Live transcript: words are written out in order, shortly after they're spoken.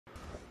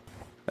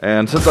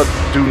And since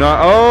I do not...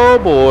 Oh,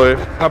 boy.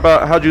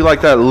 How'd you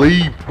like that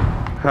leap?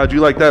 How'd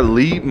you like that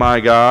leap, my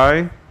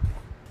guy?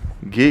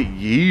 Get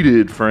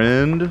yeeted,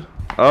 friend.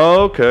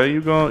 Oh, okay.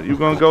 You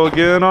gonna go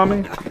again on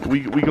me?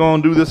 We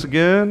gonna do this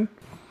again?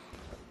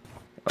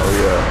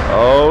 Oh, yeah.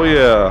 Oh,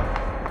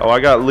 yeah. Oh, I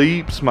got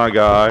leaps, my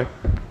guy.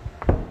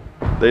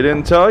 They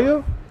didn't tell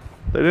you?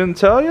 They didn't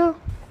tell you?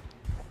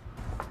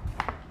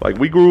 Like,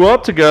 we grew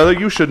up together.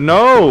 You should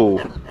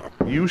know.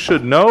 You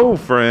should know,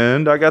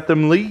 friend. I got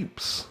them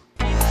leaps.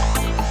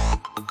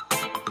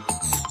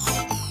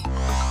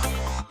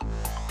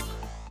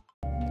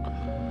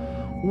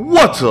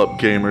 What's up,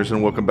 gamers,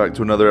 and welcome back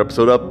to another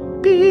episode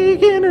of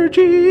Big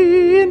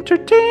Energy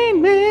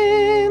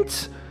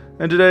Entertainment.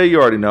 And today, you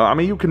already know, I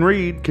mean, you can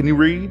read. Can you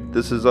read?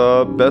 This is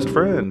Best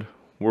Friend.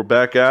 We're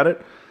back at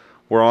it.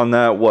 We're on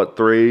that, what,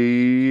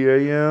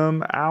 3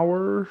 a.m.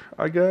 hour,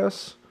 I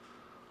guess?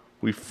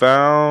 We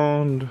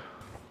found...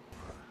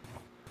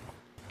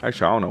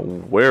 Actually, I don't know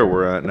where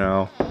we're at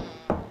now,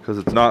 because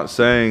it's not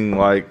saying,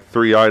 like,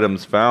 3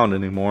 items found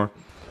anymore.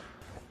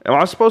 Am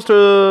I supposed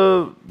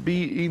to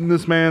be eating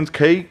this man's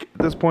cake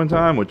at this point in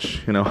time?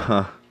 Which, you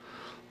know,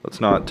 let's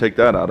not take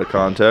that out of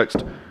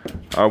context.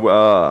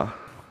 I'm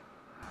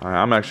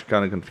actually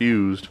kind of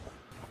confused.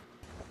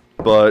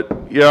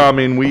 But, yeah, I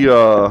mean, we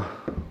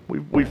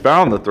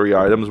found the 3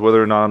 items.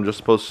 Whether or not I'm just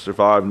supposed to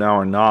survive now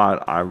or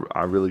not,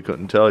 I really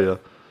couldn't tell you.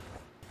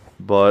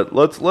 But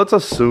let's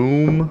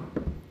assume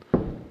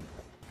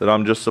that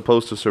I'm just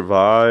supposed to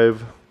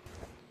survive.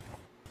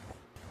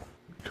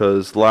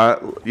 Because,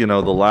 you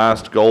know, the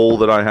last goal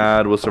that I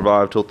had was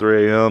survive till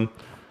 3 a.m.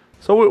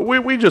 So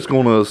we just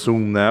going to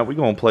assume that. We're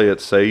going to play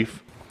it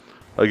safe.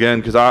 Again,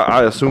 because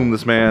I assume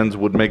this man's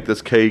would make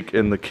this cake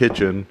in the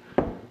kitchen.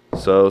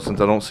 So,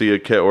 since I don't see a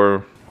kit,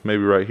 or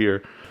maybe right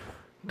here,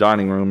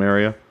 dining room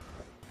area.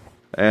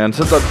 And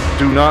since I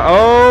do not...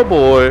 Oh,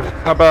 boy.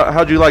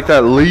 How'd you like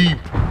that leap?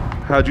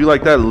 How'd you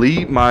like that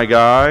leap, my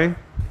guy?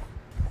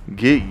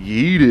 Get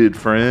yeeted,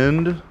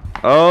 friend.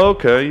 Oh,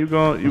 okay. You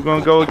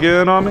gonna go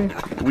again on me?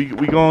 We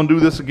gonna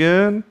do this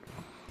again?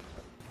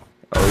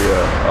 Oh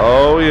yeah.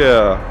 Oh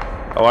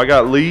yeah. Oh, I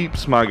got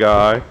leaps, my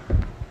guy.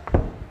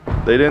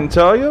 They didn't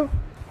tell you?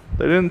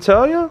 They didn't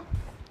tell you?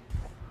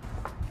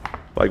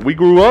 Like, we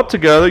grew up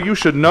together. You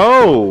should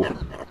know.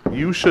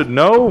 You should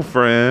know,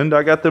 friend.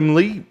 I got them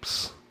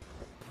leaps.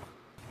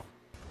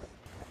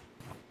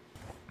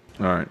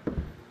 All right.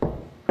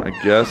 I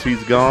guess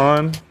he's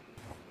gone.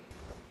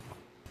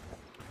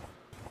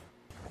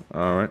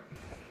 All right.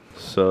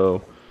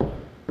 So,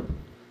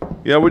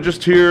 yeah, we're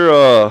just here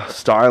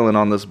styling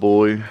on this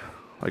boy.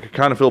 Like, I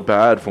kind of feel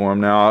bad for him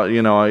now.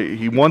 You know,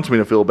 he wants me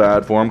to feel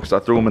bad for him because I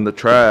threw him in the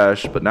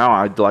trash. But now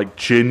I, like,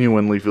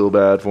 genuinely feel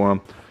bad for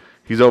him.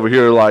 He's over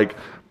here, like,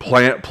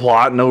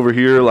 plotting over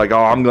here. Like,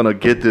 oh, I'm going to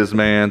get this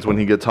man's when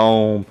he gets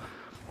home.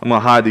 I'm going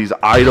to hide these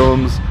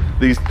items.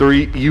 These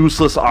 3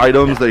 useless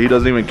items that he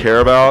doesn't even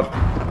care about.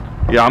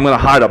 Yeah, I'm going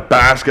to hide a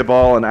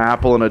basketball, an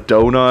apple, and a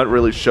donut.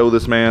 Really show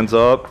this man's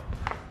up.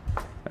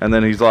 And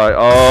then he's like,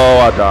 oh,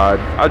 I died.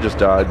 I just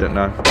died, didn't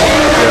I? Yeah.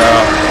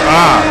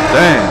 Ah,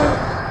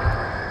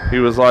 dang. He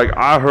was like,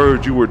 I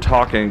heard you were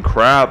talking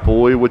crap,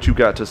 boy. What you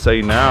got to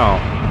say now?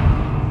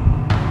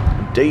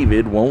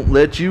 David won't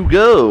let you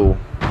go.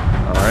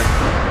 Alright.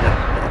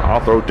 I'll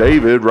throw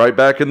David right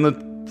back in the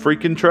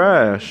freaking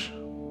trash.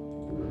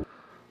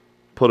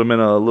 Put him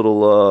in a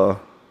little,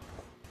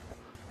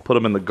 put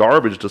him in the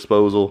garbage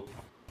disposal.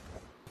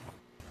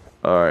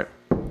 Alright.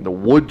 The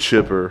wood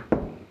chipper.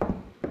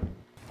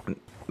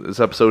 This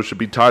episode should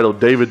be titled,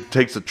 David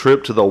Takes a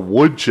Trip to the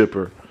Wood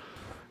Chipper.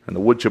 And the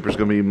wood chipper is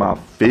going to be my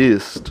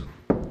fist.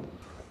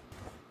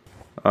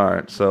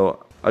 Alright,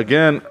 so,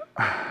 again,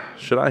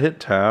 should I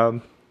hit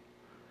tab?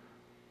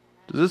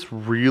 Does this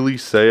really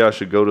say I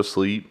should go to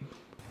sleep?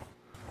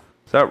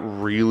 Is that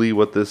really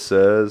what this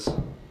says?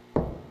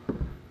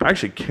 I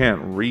actually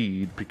can't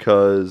read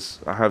because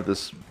I have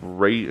this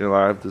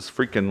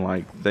freaking,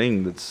 like,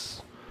 thing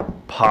that's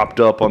popped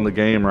up on the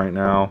game right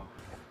now.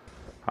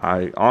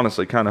 I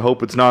honestly kind of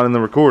hope it's not in the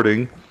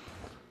recording,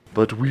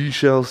 but we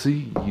shall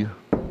see.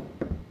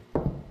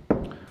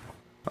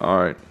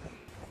 Alright.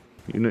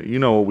 You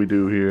know what we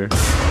do here.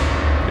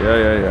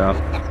 Yeah.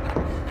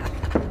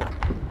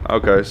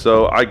 Okay,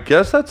 so I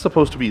guess that's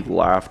supposed to be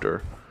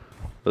laughter.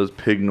 Those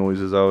pig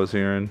noises I was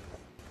hearing.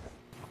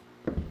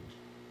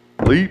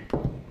 Leap.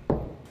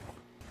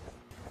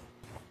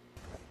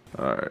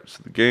 Alright,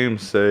 so the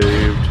game's saved.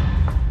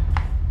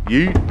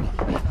 Yeet.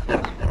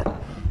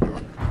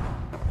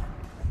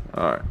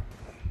 Alright.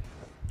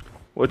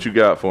 What you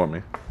got for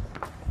me?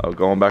 Oh,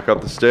 going back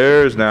up the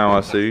stairs now,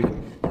 I see.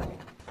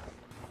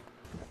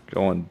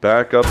 Going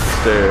back up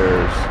the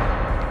stairs.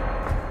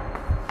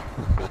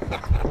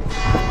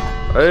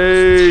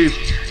 Hey!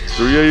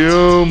 3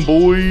 a.m.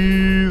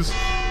 boys!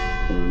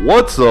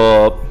 What's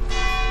up?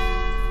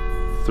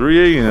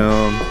 3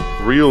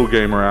 a.m. Real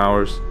gamer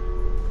hours.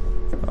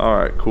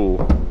 Alright,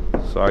 cool.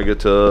 So I get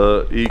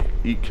to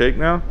eat cake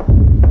now?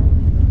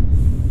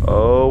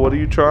 Oh, what are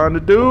you trying to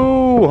do,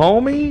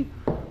 homie?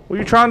 What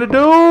are you trying to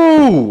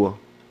do?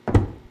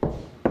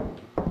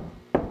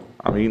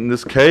 I'm eating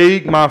this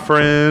cake, my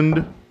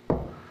friend.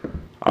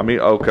 I mean,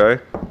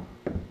 okay.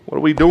 What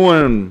are we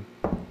doing?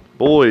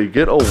 Boy,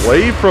 get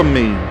away from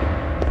me.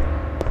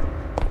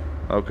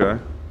 Okay.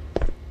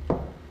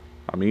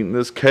 I'm eating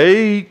this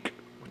cake.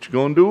 What you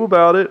gonna do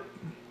about it?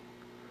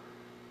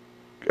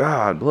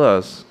 God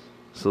bless.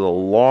 This is the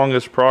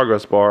longest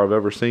progress bar I've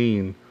ever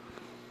seen.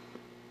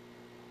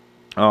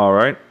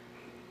 Alright.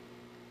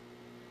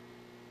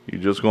 You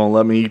just gonna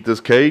let me eat this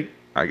cake?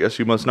 I guess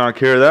you must not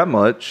care that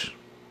much.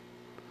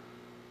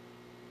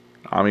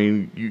 I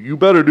mean, you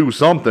better do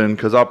something,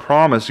 because I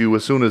promise you,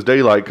 as soon as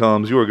daylight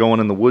comes, you are going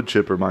in the wood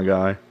chipper, my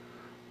guy.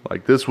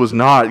 Like, this was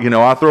not, you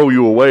know, I throw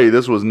you away.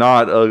 This was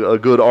not a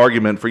good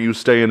argument for you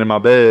staying in my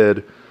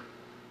bed.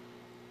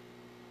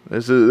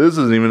 This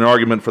isn't even an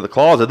argument for the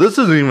closet. This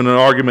isn't even an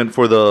argument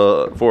for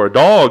a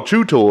dog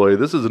chew toy.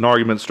 This is an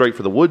argument straight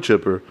for the wood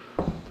chipper.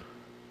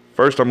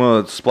 First, I'm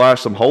going to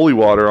splash some holy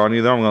water on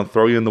you. Then I'm going to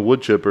throw you in the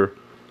wood chipper.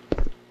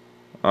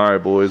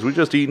 Alright, boys. We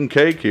just eating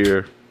cake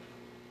here.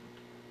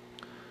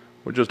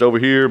 We're just over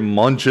here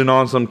munching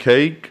on some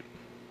cake.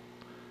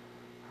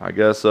 I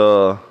guess,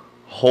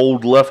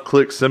 hold left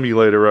click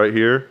simulator right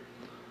here.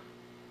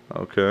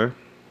 Okay.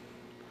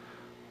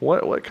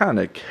 What kind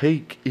of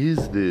cake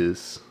is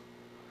this?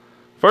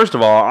 First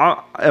of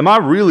all, am I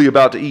really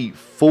about to eat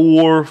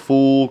 4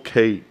 full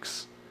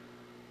cakes?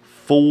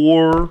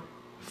 4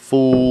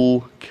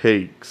 full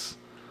cakes.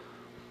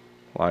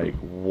 Like,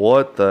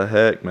 what the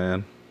heck,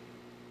 man?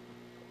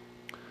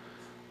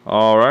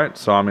 Alright,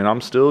 so I mean, I'm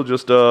still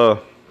just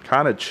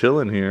kind of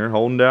chilling here,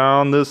 holding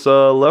down this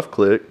left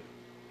click.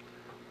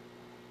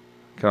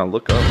 Can I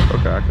look up?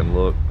 Okay, I can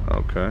look.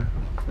 Okay.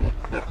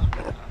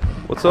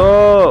 What's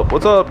up?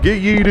 What's up?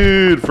 Get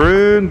yeeted,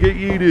 friend. Get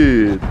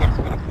yeeted.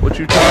 What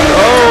you trying to...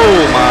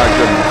 Oh my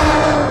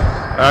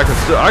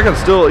goodness. I can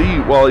still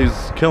eat while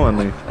he's killing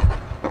me.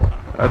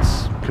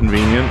 That's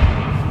convenient.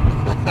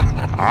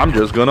 I'm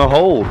just gonna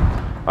hold.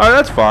 Alright,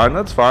 that's fine.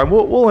 That's fine.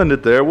 We'll end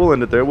it there. We'll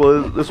end it there.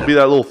 This will be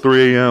that little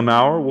 3 a.m.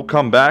 hour. We'll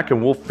come back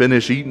and we'll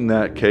finish eating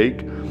that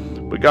cake.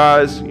 But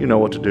guys, you know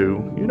what to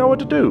do. You know what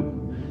to do.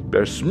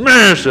 Better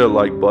smash that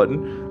like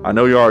button. I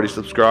know you already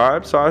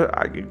subscribed, so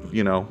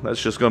you know,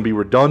 that's just going to be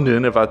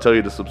redundant if I tell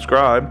you to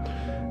subscribe.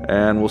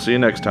 And we'll see you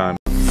next time.